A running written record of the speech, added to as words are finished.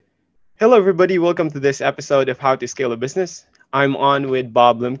Hello, everybody. Welcome to this episode of How to Scale a Business. I'm on with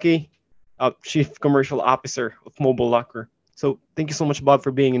Bob Lemke, Chief Commercial Officer of Mobile Locker. So, thank you so much, Bob,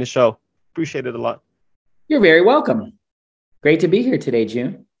 for being in the show. Appreciate it a lot. You're very welcome. Great to be here today,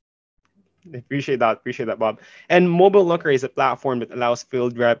 June. Appreciate that. Appreciate that, Bob. And Mobile Locker is a platform that allows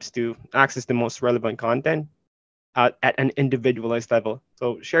field reps to access the most relevant content at an individualized level.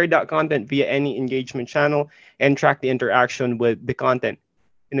 So, share that content via any engagement channel and track the interaction with the content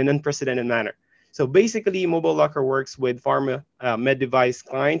in an unprecedented manner. So basically, Mobile Locker works with pharma med device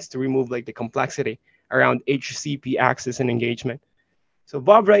clients to remove like the complexity around HCP access and engagement. So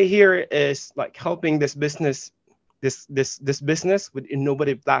Bob right here is like helping this business with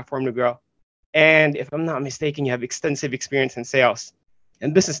innovative platform to grow. And if I'm not mistaken, you have extensive experience in sales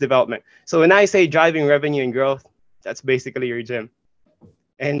and business development. So when I say driving revenue and growth, that's basically your gym.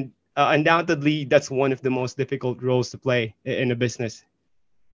 And undoubtedly, that's one of the most difficult roles to play in a business.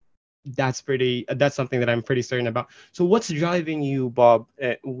 That's something that I'm pretty certain about. So what's driving you, Bob?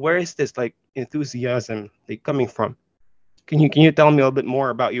 Where is this like enthusiasm like coming from? Can you tell me a little bit more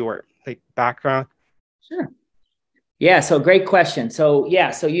about your like background? Sure. Yeah, so great question. So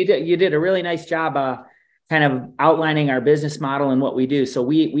you did a really nice job kind of outlining our business model and what we do. So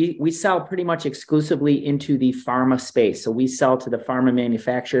we sell pretty much exclusively into the pharma space. So we sell to the pharma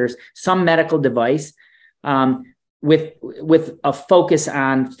manufacturers, some medical device, with a focus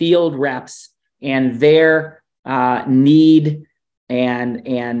on field reps and their need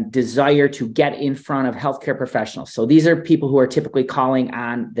and desire to get in front of healthcare professionals. So these are people who are typically calling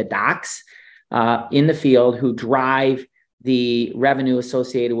on the docs in the field who drive the revenue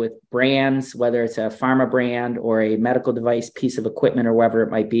associated with brands, whether it's a pharma brand or a medical device piece of equipment or whatever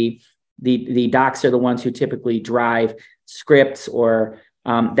it might be. The docs are the ones who typically drive scripts or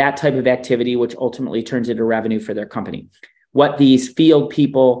that type of activity, which ultimately turns into revenue for their company. What these field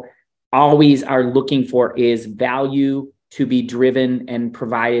people always are looking for is value to be driven and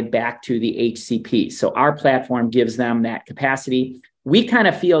provided back to the HCP. So our platform gives them that capacity. We kind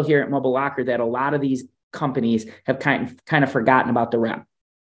of feel here at Mobile Locker that a lot of these companies have kind of forgotten about the rep.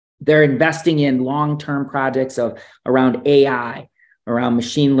 They're investing in long-term projects around AI, around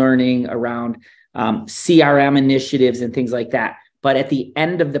machine learning, around CRM initiatives and things like that. But at the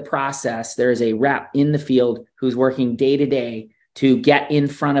end of the process, there is a rep in the field who's working day to day to get in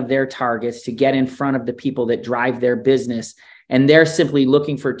front of their targets, to get in front of the people that drive their business. And they're simply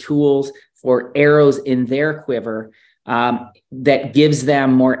looking for tools, for arrows in their quiver that gives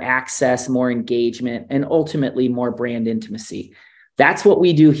them more access, more engagement, and ultimately more brand intimacy. That's what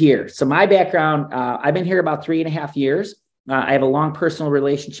we do here. So my background, I've been here about 3.5 years. I have a long personal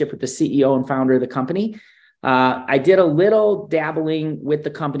relationship with the CEO and founder of the company. I did a little dabbling with the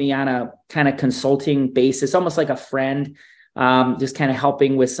company on a kind of consulting basis, almost like a friend, just kind of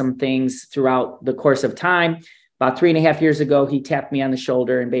helping with some things throughout the course of time. About 3.5 years ago, he tapped me on the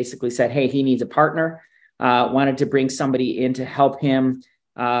shoulder and basically said, hey, he needs a partner. Wanted to bring somebody in to help him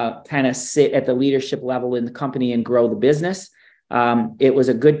kind of sit at the leadership level in the company and grow the business. It was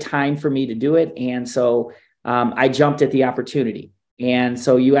a good time for me to do it. And so I jumped at the opportunity. And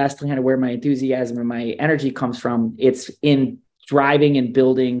so you asked kind of where my enthusiasm and my energy comes from. It's in driving and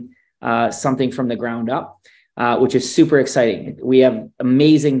building something from the ground up, which is super exciting. We have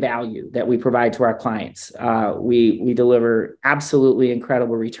amazing value that we provide to our clients. We deliver absolutely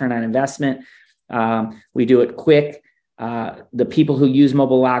incredible return on investment. We do it quick. The people who use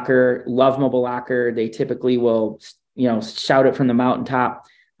Mobile Locker love Mobile Locker. They typically will, shout it from the mountaintop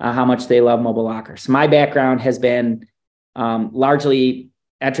how much they love Mobile Locker. So my background has been largely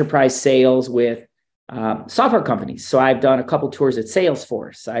enterprise sales with software companies. So I've done a couple tours at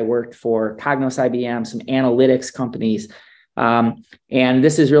Salesforce. I worked for Cognos IBM, some analytics companies. And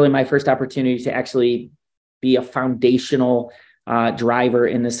this is really my first opportunity to actually be a foundational driver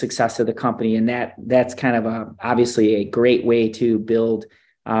in the success of the company. And that's kind of obviously a great way to build,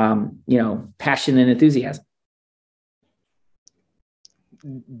 passion and enthusiasm.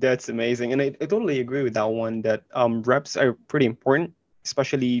 That's amazing, and I totally agree with that one. That reps are pretty important,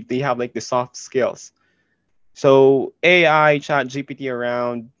 especially if they have like the soft skills. So AI, Chat GPT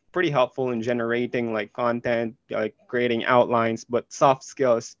around pretty helpful in generating like content, like creating outlines, but soft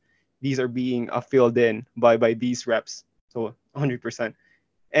skills, these are being filled in by these reps. So 100%.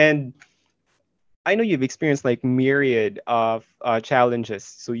 And I know you've experienced like myriad of challenges.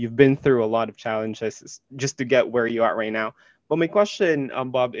 So you've been through a lot of challenges just to get where you are right now. But my question,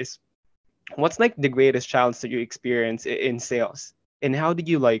 Bob, is what's like the greatest challenge that you experience in sales, and how did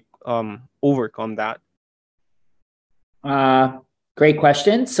you like overcome that? Great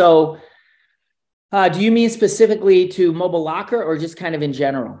question. So do you mean specifically to Mobile Locker or just kind of in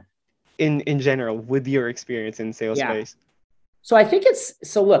general? in general with your experience in sales Yeah. space? So I think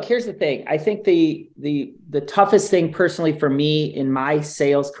so look, here's the thing. I think the toughest thing personally for me in my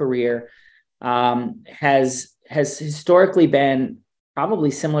sales career has historically been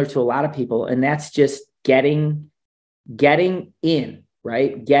probably similar to a lot of people, and that's just getting in,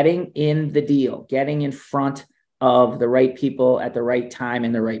 right? Getting in the deal, getting in front of the right people at the right time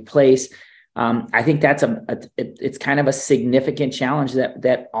in the right place. I think that's it's kind of a significant challenge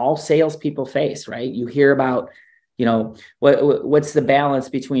that all salespeople face, right? You hear about, what's the balance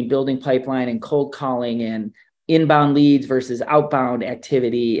between building pipeline and cold calling and inbound leads versus outbound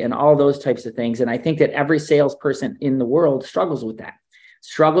activity and all those types of things. And I think that every salesperson in the world struggles with that,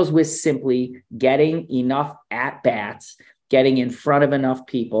 struggles with simply getting enough at bats, getting in front of enough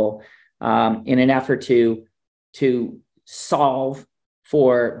people in an effort to solve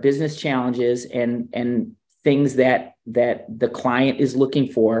for business challenges and things that the client is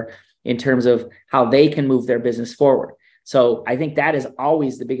looking for in terms of how they can move their business forward. So I think that is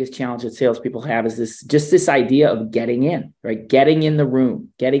always the biggest challenge that salespeople have, is this idea of getting in, right? Getting in the room,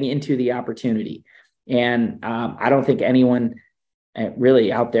 getting into the opportunity. And I don't think anyone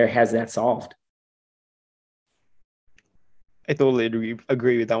really out there has that solved. I totally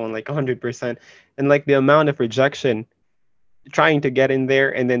agree with that one, like 100%. And like the amount of rejection trying to get in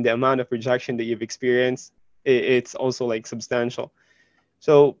there, and then the amount of rejection that you've experienced, it's also like substantial.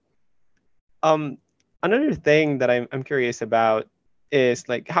 So um another thing that I'm curious about is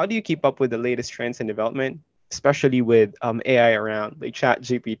like, how do you keep up with the latest trends in development, especially with AI around, like chat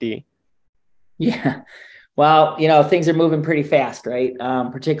GPT? Yeah. Well, things are moving pretty fast, right?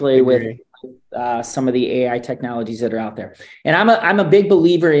 Particularly with Agree. some of the AI technologies that are out there. And I'm a big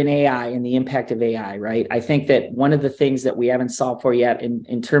believer in AI and the impact of AI, right? I think that one of the things that we haven't solved for yet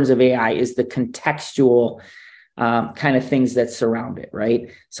in terms of AI is the contextual kind of things that surround it,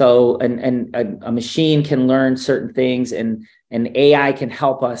 right? So a machine can learn certain things, and AI can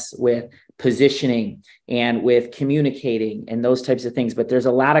help us with positioning and with communicating and those types of things. But there's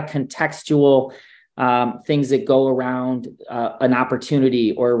a lot of contextual things that go around an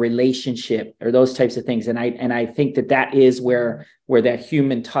opportunity or a relationship or those types of things. And I think that is where that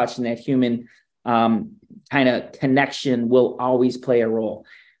human touch and that human kind of connection will always play a role.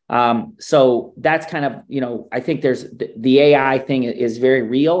 So that's kind of, I think there's the AI thing is very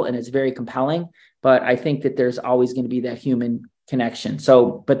real and it's very compelling, but I think that there's always going to be that human connection.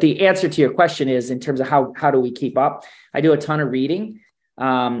 So, but the answer to your question is in terms of how do we keep up? I do a ton of reading.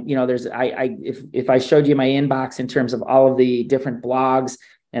 If I showed you my inbox in terms of all of the different blogs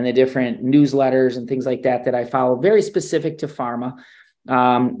and the different newsletters and things like that I follow, very specific to pharma,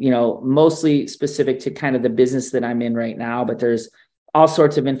 mostly specific to kind of the business that I'm in right now, but there's all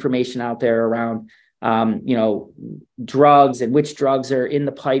sorts of information out there around, drugs and which drugs are in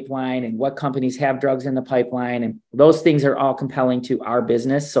the pipeline and what companies have drugs in the pipeline. And those things are all compelling to our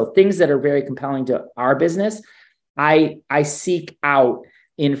business. So things that are very compelling to our business, I seek out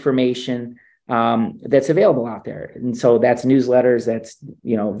information that's available out there. And so that's newsletters, that's,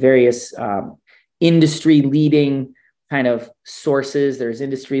 various industry leading kind of sources. There's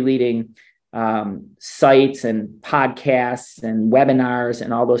industry leading sites and podcasts and webinars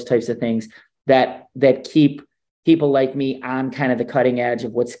and all those types of things that keep people like me on kind of the cutting edge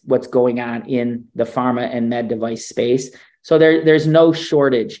of what's going on in the pharma and med device space. So there's no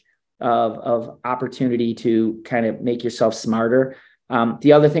shortage of opportunity to kind of make yourself smarter.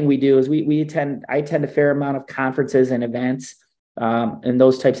 The other thing we do is I attend a fair amount of conferences and events and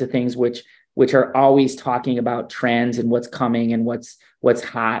those types of things, which are always talking about trends and what's coming and what's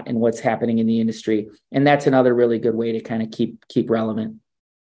hot and what's happening in the industry. And that's another really good way to kind of keep relevant.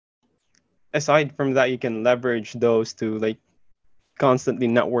 Aside from that, you can leverage those to like constantly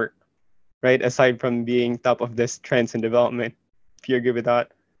network, right? Aside from being top of this trends and development, if you agree with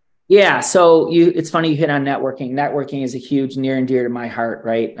that. Yeah. So it's funny you hit on networking. Networking is a huge near and dear to my heart,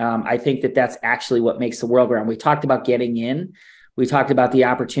 right? I think that's actually what makes the world go round. We talked about getting in. We talked about the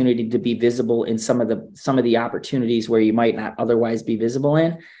opportunity to be visible in some of the opportunities where you might not otherwise be visible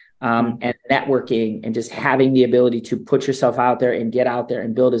in. And networking and just having the ability to put yourself out there and get out there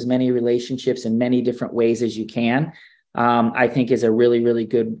and build as many relationships in many different ways as you can, I think is a really, really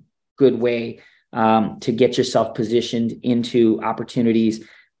good way to get yourself positioned into opportunities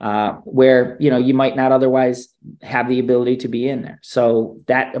where, you might not otherwise have the ability to be in there. So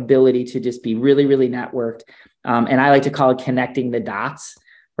that ability to just be really, really networked. And I like to call it connecting the dots,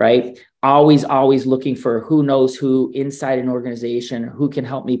 right? Always looking for who knows who inside an organization, who can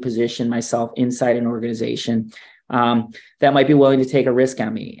help me position myself inside an organization that might be willing to take a risk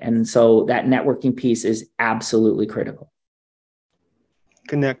on me. And so that networking piece is absolutely critical.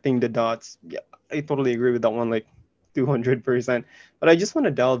 connecting the dots. Yeah, I totally agree with that one, like 200%. But I just want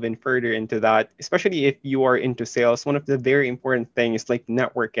to delve in further into that, especially if you are into sales. One of the very important things is like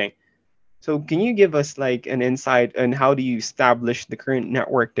networking. So can you give us like an insight on how do you establish the current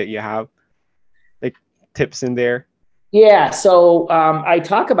network that you have? Like tips in there? Yeah, so I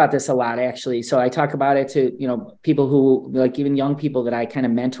talk about this a lot, actually. So I talk about it to people who, like, even young people that I kind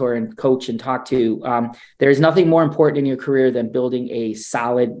of mentor and coach and talk to. There's nothing more important in your career than building a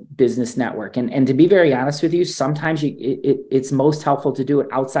solid business network. And to be very honest with you, sometimes it's most helpful to do it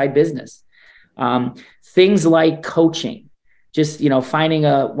outside business. Um, Things like coaching, just finding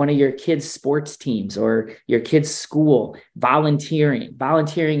one of your kids' sports teams or your kids' school.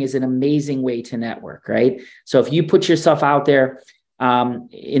 Volunteering is an amazing way to network, right? So if you put yourself out there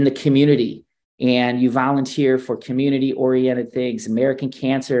in the community and you volunteer for community-oriented things, American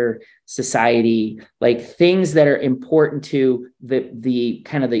Cancer Society, like things that are important to the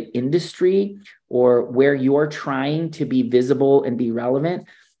kind of the industry or where you're trying to be visible and be relevant,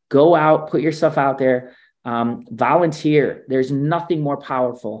 go out, put yourself out there, volunteer. There's nothing more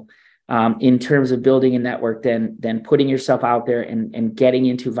powerful in terms of building a network than putting yourself out there and getting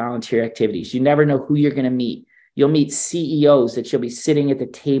into volunteer activities. You never know who you're going to meet. You'll meet CEOs that you'll be sitting at the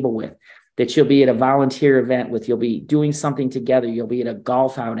table with, that you'll be at a volunteer event with, you'll be doing something together, you'll be at a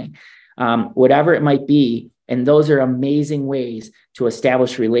golf outing, whatever it might be. And those are amazing ways to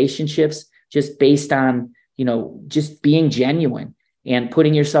establish relationships just based on, just being genuine and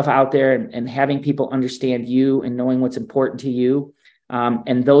putting yourself out there and having people understand you and knowing what's important to you.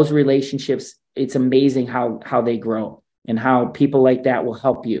 And those relationships, it's amazing how they grow and how people like that will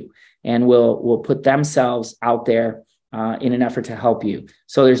help you and will put themselves out there in an effort to help you.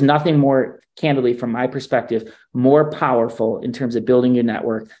 So there's nothing more, candidly, from my perspective, more powerful in terms of building your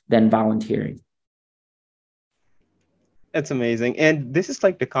network than volunteering. That's amazing. And this is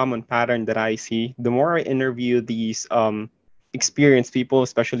like the common pattern that I see. The more I interview these experienced people,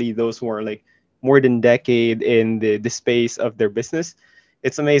 especially those who are like more than decade in the space of their business,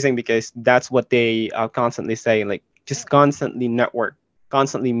 it's amazing because that's what they constantly say, like just constantly network,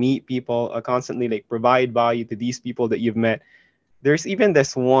 constantly meet people, constantly like provide value to these people that you've met. There's even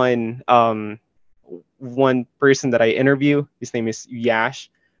this one person that I interview. His name is Yash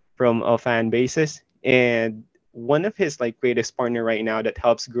from a fan basis, and one of his like greatest partner right now that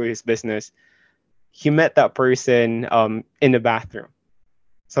helps grow his business. He met that person in the bathroom.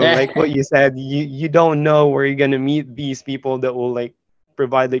 So like what you said, you don't know where you're gonna meet these people that will like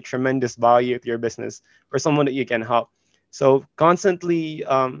provide like tremendous value to your business or someone that you can help. So constantly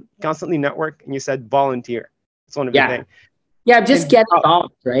network, and you said volunteer. It's one of the Yeah. things. Yeah, just And get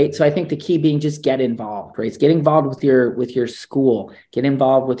involved, right? So I think the key being just get involved, right? It's get involved with your school, get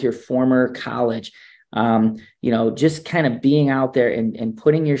involved with your former college. Just kind of being out there and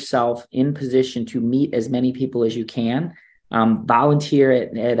putting yourself in position to meet as many people as you can. Volunteer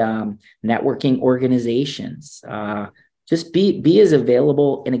at networking organizations. Just be as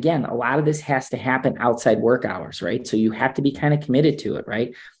available. And again, a lot of this has to happen outside work hours, right? So you have to be kind of committed to it,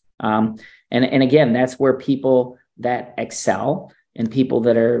 right? And again, that's where people that excel and people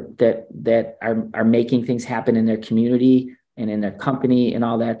that are making things happen in their community and in their company and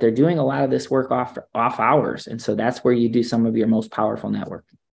all that, they're doing a lot of this work off hours. And so that's where you do some of your most powerful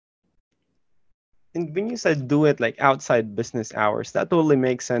networking. And when you said do it like outside business hours, that totally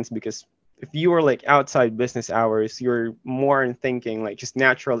makes sense because if you are like outside business hours, you're more in thinking like just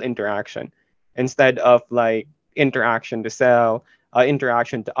natural interaction instead of like interaction to sell,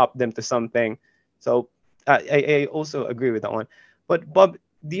 interaction to up them to something. So I also agree with that one. But Bob,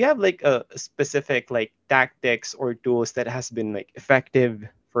 do you have like a specific like tactics or tools that has been like effective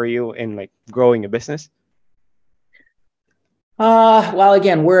for you in like growing a business? Well,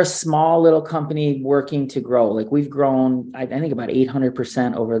 again, we're a small little company working to grow. Like we've grown, I think about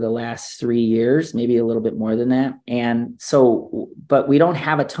 800% over the last 3 years, maybe a little bit more than that. And so, but we don't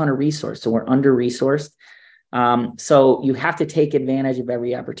have a ton of resource. So we're under resourced. So you have to take advantage of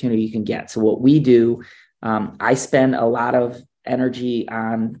every opportunity you can get. So what we do, I spend a lot of energy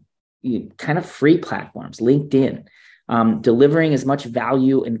on kind of free platforms, LinkedIn, delivering as much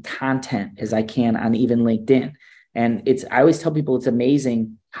value and content as I can on even LinkedIn. And I always tell people it's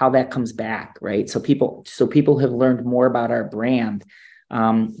amazing how that comes back, right? So people have learned more about our brand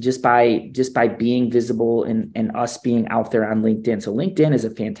just by being visible and us being out there on LinkedIn. So LinkedIn is a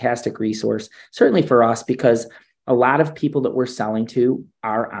fantastic resource, certainly for us, because a lot of people that we're selling to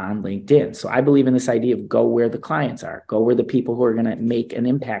are on LinkedIn. So I believe in this idea of go where the clients are, go where the people who are going to make an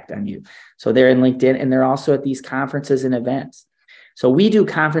impact on you. So they're in LinkedIn, and they're also at these conferences and events. So we do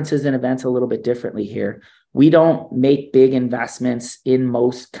conferences and events a little bit differently here. We don't make big investments in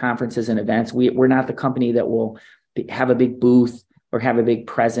most conferences and events. We're not the company that will have a big booth or have a big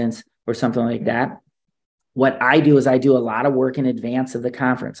presence or something like that. What I do is I do a lot of work in advance of the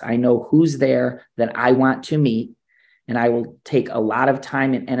conference. I know who's there that I want to meet, and I will take a lot of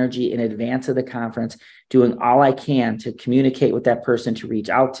time and energy in advance of the conference, doing all I can to communicate with that person, to reach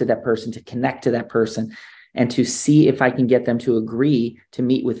out to that person, to connect to that person, and to see if I can get them to agree to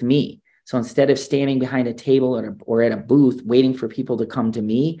meet with me. So instead of standing behind a table or at a booth waiting for people to come to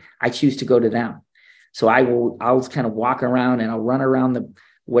me, I choose to go to them. So I'll kind of walk around and I'll run around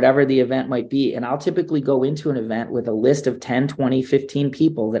whatever the event might be. And I'll typically go into an event with a list of 10, 20, 15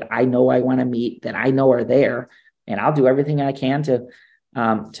 people that I know I want to meet, that I know are there. And I'll do everything I can to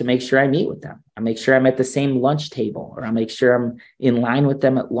make sure I meet with them. I make sure I'm at the same lunch table, or I make sure I'm in line with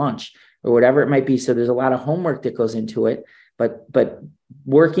them at lunch, or whatever it might be. So there's a lot of homework that goes into it. But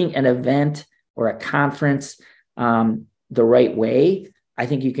working an event or a conference the right way, I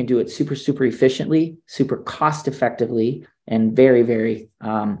think you can do it super, super efficiently, super cost effectively, and very, very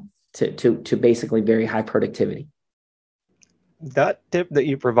to basically very high productivity. That tip that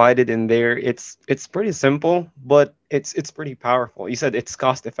you provided in there, it's pretty simple, but it's pretty powerful. You said it's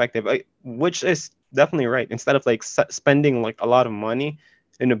cost effective, which is definitely right. Instead of like spending like a lot of money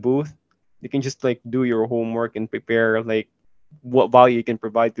in a booth, you can just like do your homework and prepare like what value you can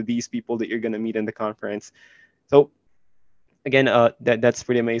provide to these people that you're gonna meet in the conference. So again, that's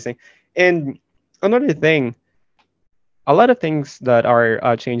pretty amazing. And another thing, a lot of things that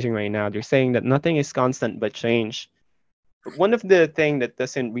are changing right now, they're saying that nothing is constant but change. But one of the thing that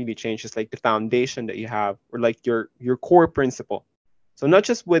doesn't really change is like the foundation that you have, or like your core principle. So not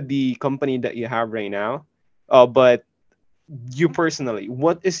just with the company that you have right now, but you personally,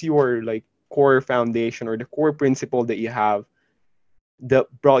 what is your like core foundation or the core principle that you have that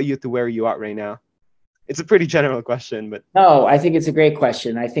brought you to where you are right now? It's a pretty general question, but No, I think it's a great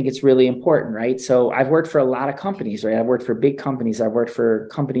question. I think it's really important, right? So I've worked for a lot of companies, right? I've worked for big companies. I've worked for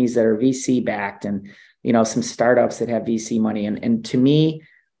companies that are VC backed, and some startups that have VC money. And to me,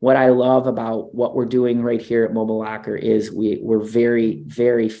 what I love about what we're doing right here at Mobile Locker is we're very,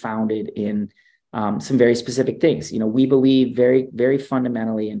 very founded in some very specific things. We believe very, very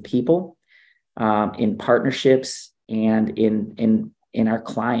fundamentally in people, in partnerships, and in our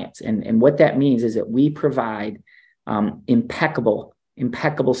clients. And what that means is that we provide impeccable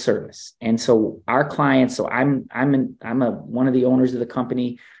service. And so our clients, so I'm one of the owners of the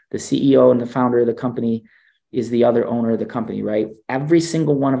company. The CEO and the founder of the company is the other owner of the company, right? Every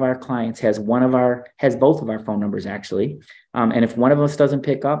single one of our clients has both of our phone numbers, actually. And if one of us doesn't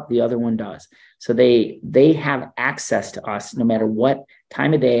pick up, the other one does. So they have access to us no matter what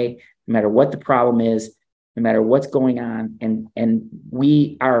time of day, no matter what the problem is, no matter what's going on. And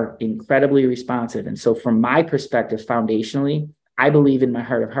we are incredibly responsive. And so from my perspective, foundationally, I believe in my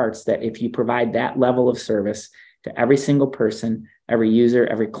heart of hearts that if you provide that level of service to every single person, every user,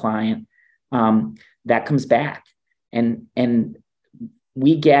 every client, that comes back. And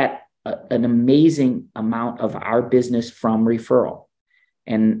we get an amazing amount of our business from referral.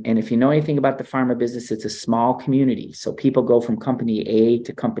 And if you know anything about the pharma business, it's a small community. So people go from company A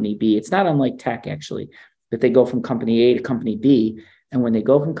to company B. It's not unlike tech, actually, but they go from company A to company B. And when they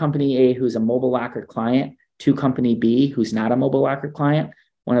go from company A, who's a Mobile Locker client, to company B, who's not a Mobile Locker client,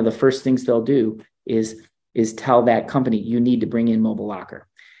 one of the first things they'll do is tell that company, you need to bring in Mobile Locker.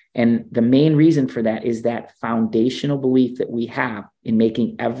 And the main reason for that is that foundational belief that we have in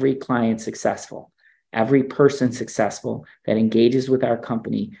making every client successful, every person successful that engages with our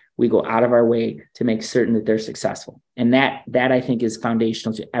company. We go out of our way to make certain that they're successful. And that I think is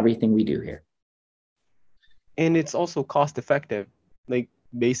foundational to everything we do here. And it's also cost effective, like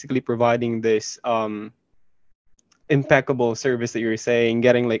basically providing this impeccable service that you're saying,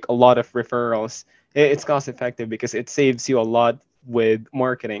 getting like a lot of referrals. It's cost effective because it saves you a lot with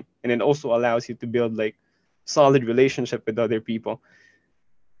marketing, and it also allows you to build like solid relationship with other people.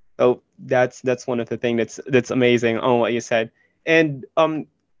 So that's one of the things that's amazing on what you said. And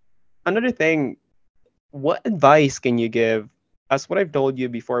another thing, what advice can you give? As what I've told you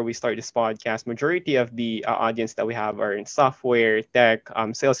before we start this podcast, majority of the audience that we have are in software, tech,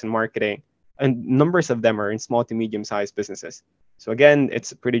 sales, and marketing, and numbers of them are in small to medium-sized businesses. So again,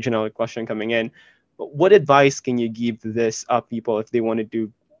 it's a pretty general question coming in. But what advice can you give to this people if they wanted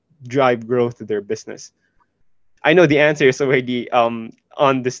to drive growth to their business? I know the answer is already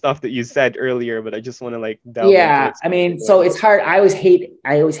on the stuff that you said earlier, but I just want to like delve into it. I mean, so it's hard. I always hate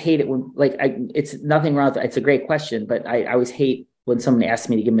it when it's nothing wrong with it. It's a great question, but I always hate when someone asks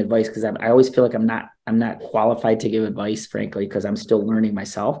me to give them advice, because I always feel like I'm not qualified to give advice, frankly, because I'm still learning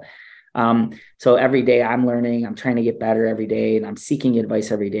myself. So every day I'm learning, I'm trying to get better every day, and I'm seeking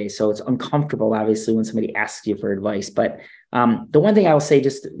advice every day. So it's uncomfortable, obviously, when somebody asks you for advice. But the one thing I will say,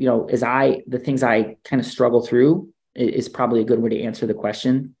 just, is the things I kind of struggle through is probably a good way to answer the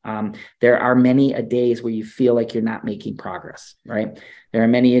question. There are many a days where you feel like you're not making progress, right? There are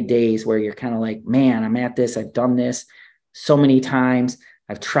many a days where you're kind of like, man, I'm at this, I've done this so many times,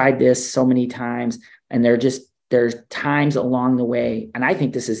 I've tried this so many times, and there's times along the way, and I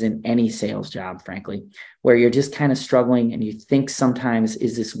think this is in any sales job, frankly, where you're just kind of struggling and you think sometimes,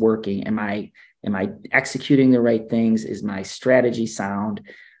 is this working? Am I executing the right things? Is my strategy sound?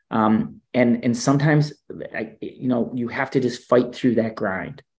 And sometimes, you have to just fight through that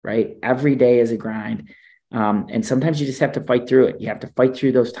grind, right? Every day is a grind. And sometimes you just have to fight through it. You have to fight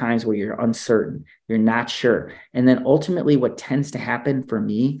through those times where you're uncertain, you're not sure. And then ultimately what tends to happen for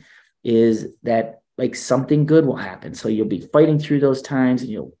me is that, like, something good will happen. So you'll be fighting through those times,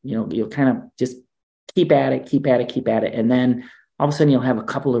 and you'll kind of just keep at it. And then all of a sudden you'll have a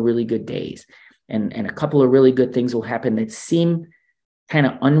couple of really good days, and a couple of really good things will happen that seem kind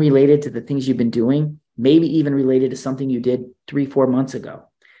of unrelated to the things you've been doing, maybe even related to something you did 3-4 months ago,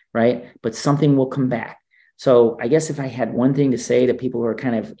 right? But something will come back. So I guess if I had one thing to say to people who are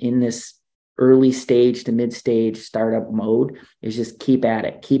kind of in this early stage to mid stage startup mode, is just keep at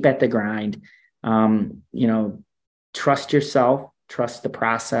it, keep at the grind. Trust yourself, trust the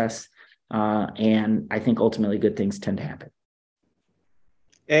process. And I think ultimately good things tend to happen.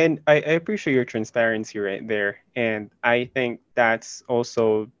 And I appreciate your transparency right there. And I think that's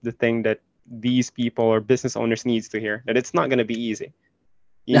also the thing that these people or business owners needs to hear, that it's not going to be easy.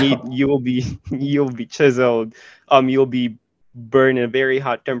 No. You will be you'll be chiseled. You'll be burned in a very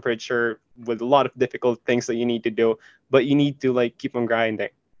hot temperature with a lot of difficult things that you need to do, but you need to like keep on grinding.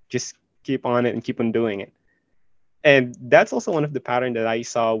 Just keep on it and keep on doing it. And that's also one of the pattern that I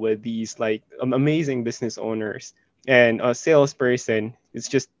saw with these like amazing business owners and a salesperson.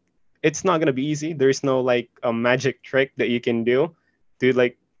 It's not gonna be easy. There's no like a magic trick that you can do to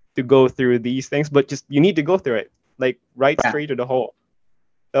like to go through these things, but just you need to go through it, like right Yeah. straight to the hole.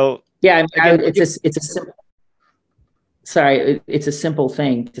 So Yeah. I mean, again, it's a simple, sorry, it's a simple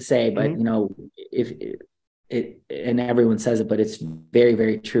thing to say, but Mhm. if and everyone says it, but it's very,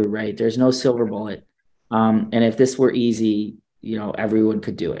 very true, right? There's no silver bullet. And if this were easy, everyone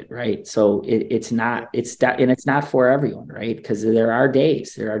could do it, right? So it's Yeah. not, and it's not for everyone, right? Because there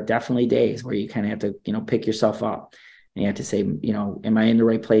are definitely days where you kind of have to, pick yourself up, and you have to say, am I in the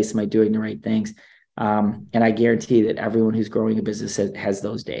right place? Am I doing the right things? And I guarantee that everyone who's growing a business has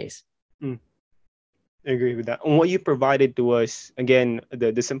those days. Mm, I agree with that. And what you provided to us, again,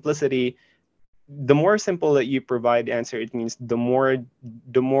 the simplicity, the more simple that you provide the answer, it means the more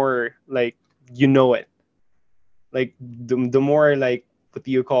like you know it. Like the more like what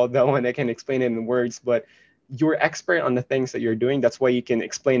do you call that one? I can explain it in words, but you're expert on the things that you're doing. That's why you can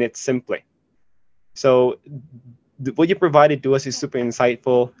explain it simply. So what you provided to us is super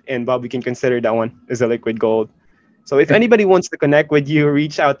insightful, and Bob, we can consider that one as a liquid gold. So if anybody wants to connect with you,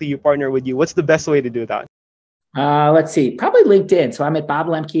 reach out to you, partner with you, what's the best way to do that? Let's see, probably LinkedIn. So I'm at Bob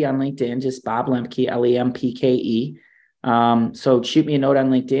Lempke on LinkedIn, just Bob Lempke, Lempke. So shoot me a note on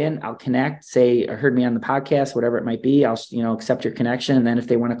LinkedIn. I'll connect, say, I heard me on the podcast, whatever it might be. I'll, accept your connection. And then if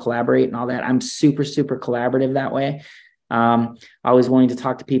they want to collaborate and all that, I'm super, super collaborative that way. Always willing to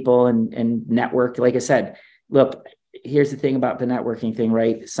talk to people and network. Like I said, look, here's the thing about the networking thing,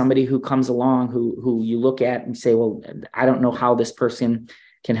 right? Somebody who comes along who you look at and say, well, I don't know how this person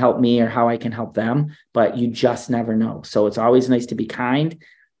can help me or how I can help them, but you just never know. So it's always nice to be kind,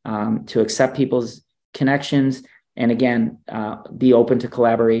 to accept people's connections, and again, be open to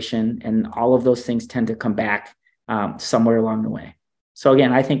collaboration. And all of those things tend to come back somewhere along the way. So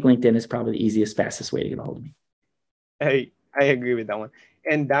again, I think LinkedIn is probably the easiest, fastest way to get a hold of me. I agree with that one.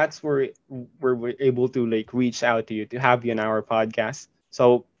 And that's where we're able to like reach out to you to have you on our podcast.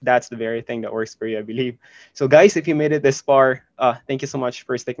 So that's the very thing that works for you, I believe. So guys, if you made it this far, thank you so much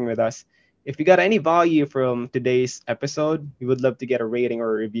for sticking with us. If you got any value from today's episode, we would love to get a rating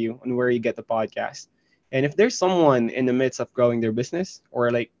or a review on where you get the podcast. And if there's someone in the midst of growing their business or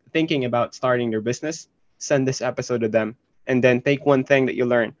like thinking about starting their business, send this episode to them and then take one thing that you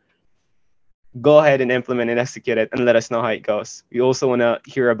learned, go ahead and implement and execute it and let us know how it goes. We also want to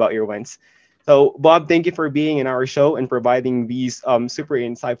hear about your wins. So, Bob, thank you for being in our show and providing these super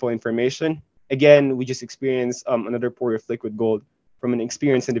insightful information. Again, we just experienced another pour of liquid gold from an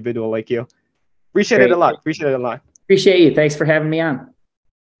experienced individual like you. Appreciate it a Great. lot. Appreciate it a lot. Appreciate you. Thanks for having me on.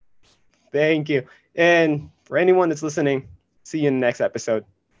 Thank you. And for anyone that's listening, see you in the next episode.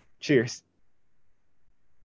 Cheers.